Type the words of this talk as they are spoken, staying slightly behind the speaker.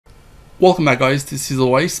Welcome back, guys. This is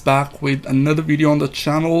Always back with another video on the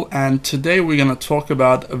channel, and today we're gonna talk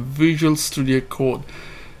about Visual Studio Code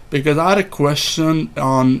because I had a question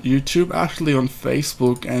on YouTube, actually on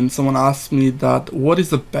Facebook, and someone asked me that what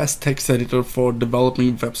is the best text editor for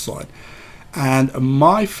developing website. And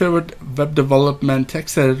my favorite web development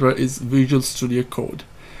text editor is Visual Studio Code.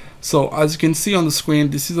 So as you can see on the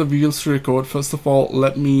screen, this is a Visual Studio Code. First of all,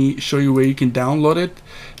 let me show you where you can download it.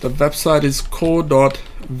 The website is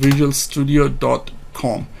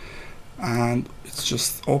code.visualstudio.com and it's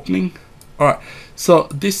just opening. Alright, so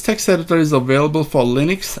this text editor is available for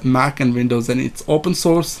Linux, Mac and Windows, and it's open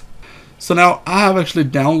source. So now I have actually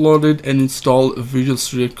downloaded and installed Visual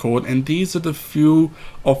Studio Code, and these are the few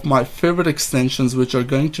of my favorite extensions which are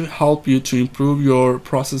going to help you to improve your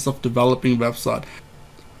process of developing website.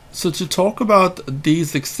 So to talk about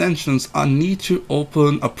these extensions, I need to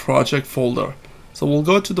open a project folder. So we'll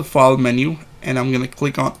go to the file menu and I'm going to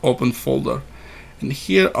click on open folder. And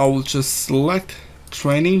here I will just select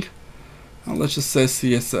training and let's just say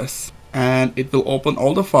CSS. And it will open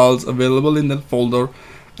all the files available in that folder.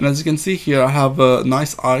 And as you can see here, I have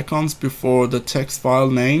nice icons before the text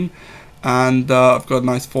file name. And I've got a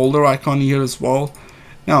nice folder icon here as well.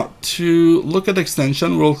 Now, to look at the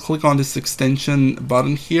extension, we'll click on this extension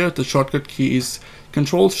button here. The shortcut key is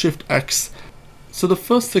Ctrl-Shift-X. So the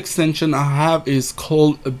first extension I have is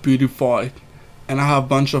called vide, and I have a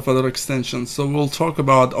bunch of other extensions. So we'll talk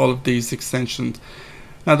about all of these extensions.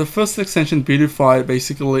 Now, the first extension, vide,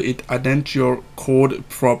 basically it indents your code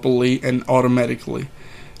properly and automatically.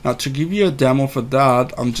 Now, to give you a demo for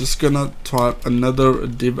that, I'm just gonna type another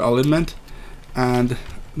div element, and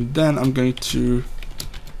then I'm going to.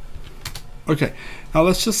 Okay, now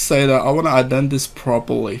let's just say that I want to indent this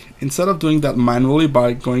properly. Instead of doing that manually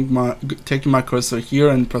by taking my cursor here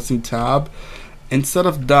and pressing tab, instead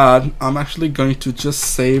of that, I'm actually going to just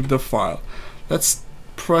save the file. Let's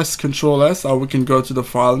press Ctrl S, or we can go to the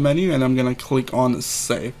file menu and I'm going to click on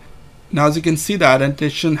save. Now as you can see, the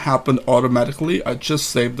indentation happened automatically. I just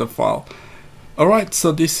saved the file. Alright,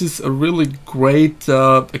 so this is a really great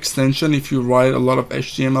extension if you write a lot of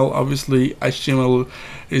HTML. Obviously, HTML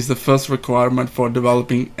is the first requirement for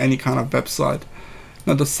developing any kind of website.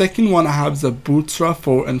 Now, the second one I have is a Bootstrap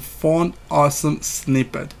for a font awesome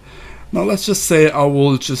snippet. Now, let's just say I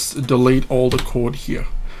will just delete all the code here.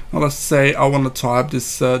 Now, let's say I want to type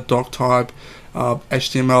this doc type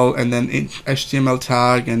HTML and then HTML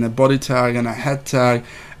tag and a body tag and a head tag.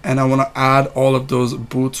 And I want to add all of those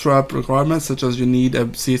Bootstrap requirements, such as you need a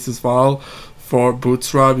CSS file for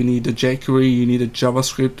Bootstrap, you need a jQuery, you need a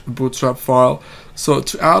JavaScript Bootstrap file. So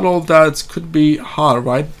to add all that, it could be hard,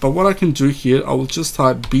 right? But what I can do here, I will just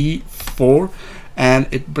type B4 and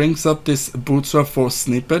it brings up this Bootstrap for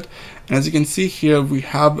snippet. And as you can see here, we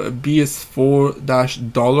have a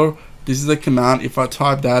BS4-$. This is a command. If I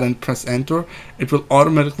type that and press enter, it will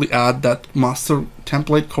automatically add that master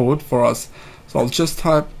template code for us. So I'll just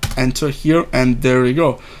type enter here and there we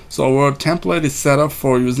go. So our template is set up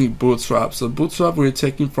for using Bootstrap. So Bootstrap we're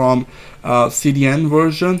taking from CDN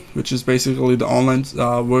version, which is basically the online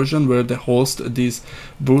version where they host this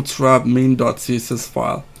Bootstrap min.css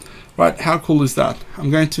file. Right, how cool is that?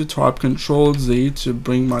 I'm going to type Ctrl Z to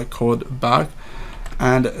bring my code back.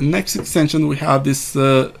 And next extension we have this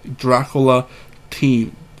Dracula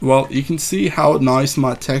theme. Well, you can see how nice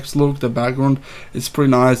my text look. The background is pretty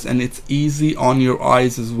nice and it's easy on your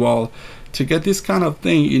eyes as well. To get this kind of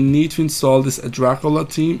thing, you need to install this Dracula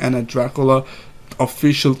theme and a Dracula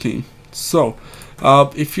official theme. So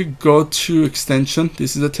if you go to extension,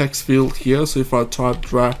 this is a text field here. So if I type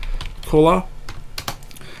Dracula,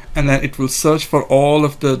 and then it will search for all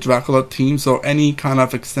of the Dracula themes or any kind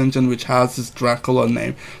of extension which has this Dracula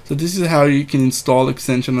name. So this is how you can install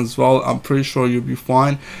extension as well. I'm pretty sure you'll be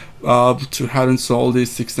fine to have installed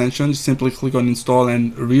this extension. Just simply click on install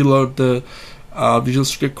and reload the Visual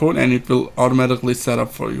Studio Code and it will automatically set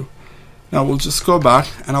up for you. Now we'll just go back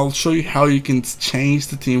and I'll show you how you can change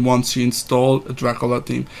the theme once you install a Dracula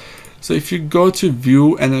theme. So if you go to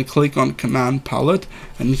view and then click on command palette,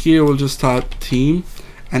 and here we'll just type theme.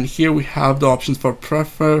 And here we have the options for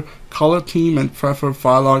prefer color theme and prefer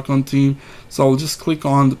file icon theme. So I'll just click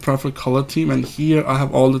on the prefer color theme, and here I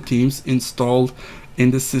have all the themes installed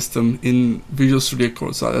in the system in Visual Studio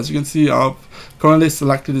Code. So as you can see, I've currently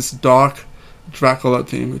selected this dark Dracula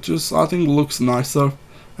theme, which is, I think, looks nicer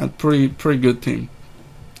and pretty good theme.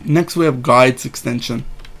 Next we have guides extension.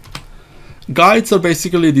 Guides are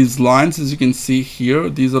basically these lines, as you can see here.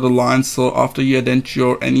 These are the lines. So after you indent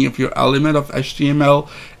any of your element of HTML,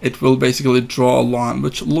 it will basically draw a line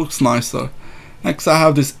which looks nicer. Next I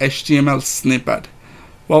have this HTML snippet.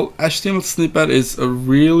 Well, HTML snippet is a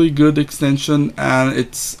really good extension, and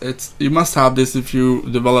it's you must have this if you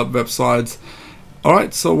develop websites.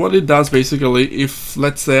 Alright, so what it does basically, if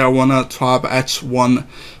let's say I want to type H1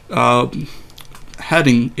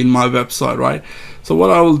 heading in my website, right? So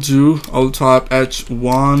what I will do, I'll type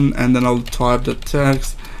H1 and then I'll type the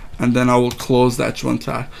text and then I will close the H1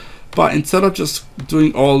 tag. But instead of just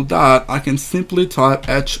doing all that, I can simply type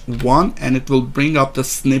H1 and it will bring up the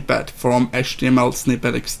snippet from HTML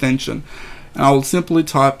snippet extension. And I will simply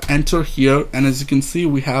type enter here, and as you can see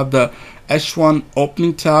we have the H1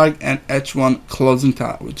 opening tag and H1 closing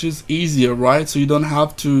tag, which is easier, right? So you don't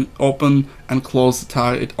have to open and close the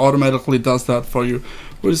tag, it automatically does that for you,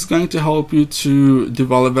 which is going to help you to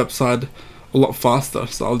develop a website a lot faster.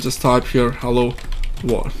 So I'll just type here hello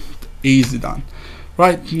world. Easy done.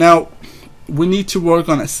 Right, now we need to work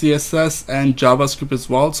on a CSS and JavaScript as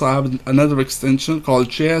well. So I have another extension called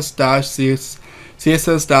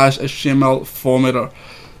JS-CSS-HTML formatter.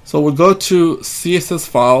 So we'll go to CSS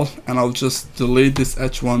file and I'll just delete this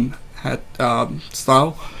H1 head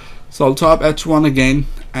style. So I'll type H1 again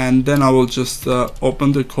and then I will just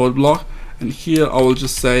open the code block, and here I will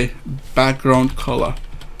just say background color,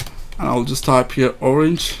 and I'll just type here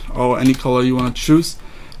orange or any color you want to choose.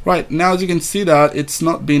 Right, now as you can see that it's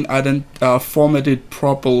not been formatted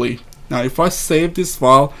properly. Now if I save this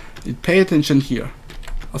file, pay attention here.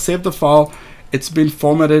 I'll save the file, it's been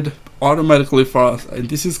formatted automatically for us, and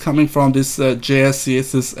this is coming from this JS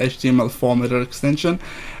CSS HTML formatter extension.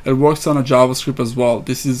 It works on a JavaScript as well.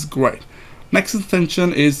 This is great. Next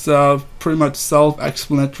extension is pretty much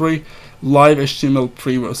self-explanatory, live HTML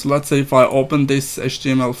preview. So let's say if I open this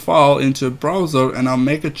HTML file into a browser and I'll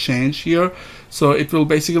make a change here, so it will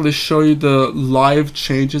basically show you the live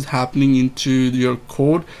changes happening into your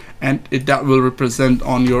code, and that will represent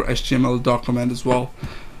on your HTML document as well.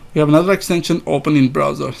 We have another extension open in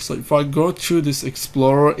browser. So if I go to this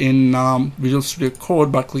Explorer in Visual Studio Code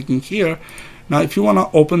by clicking here, now if you want to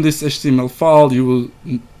open this HTML file, you will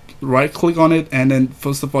right click on it, and then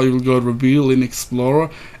first of all you will go reveal in Explorer,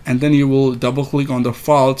 and then you will double click on the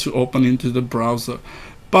file to open into the browser.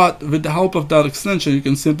 But with the help of that extension, you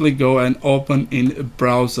can simply go and open in a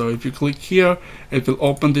browser. If you click here, it will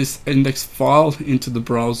open this index file into the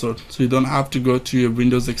browser, so you don't have to go to your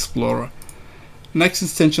Windows Explorer. Next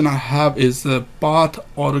extension I have is the path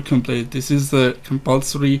autocomplete. This is the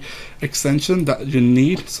compulsory extension that you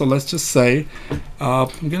need. So let's just say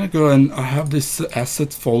I'm gonna go and I have this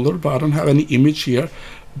assets folder, but I don't have any image here.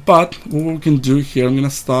 But what we can do here, I'm gonna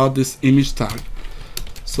start this image tag.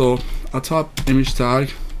 So I'll type image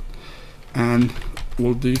tag and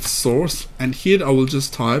we'll do source, and here I will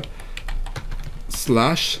just type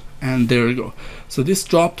slash, and there we go. So this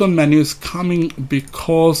drop down menu is coming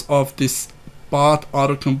because of this path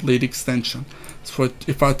autocomplete extension. So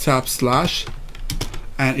if I tap slash,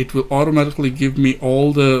 and it will automatically give me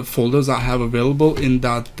all the folders I have available in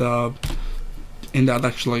that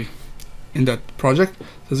project.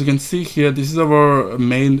 So as you can see here, this is our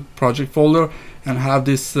main project folder, and have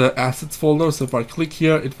this assets folder. So if I click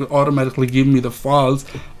here, it will automatically give me the files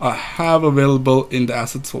I have available in the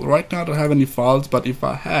assets folder. Right now I don't have any files, but if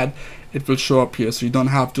I had, it will show up here, so you don't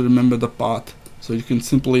have to remember the path, so you can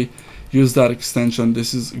simply use that extension.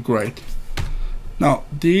 This is great. Now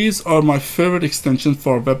these are my favorite extensions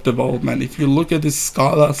for web development. If you look at this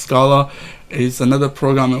Scala is another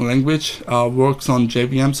programming language, works on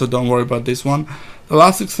JVM, so don't worry about this one. The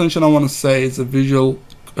last extension I want to say is a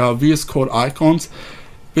VS Code icons,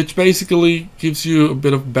 which basically gives you a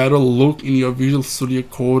bit of better look in your Visual Studio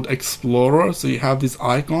Code Explorer. So you have these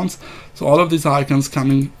icons, so all of these icons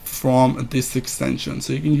coming from this extension,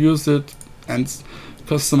 so you can use it and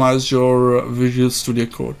customize your Visual Studio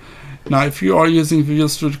Code. Now if you are using Visual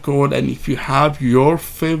Studio Code and if you have your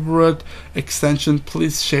favorite extension,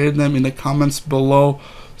 please share them in the comments below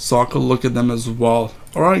so I can look at them as well.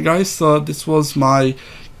 Alright guys, so this was my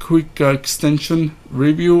quick extension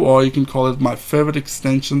review, or you can call it my favorite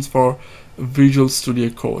extensions for Visual Studio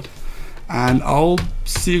Code, and I'll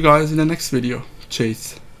see you guys in the next video.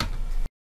 Cheers.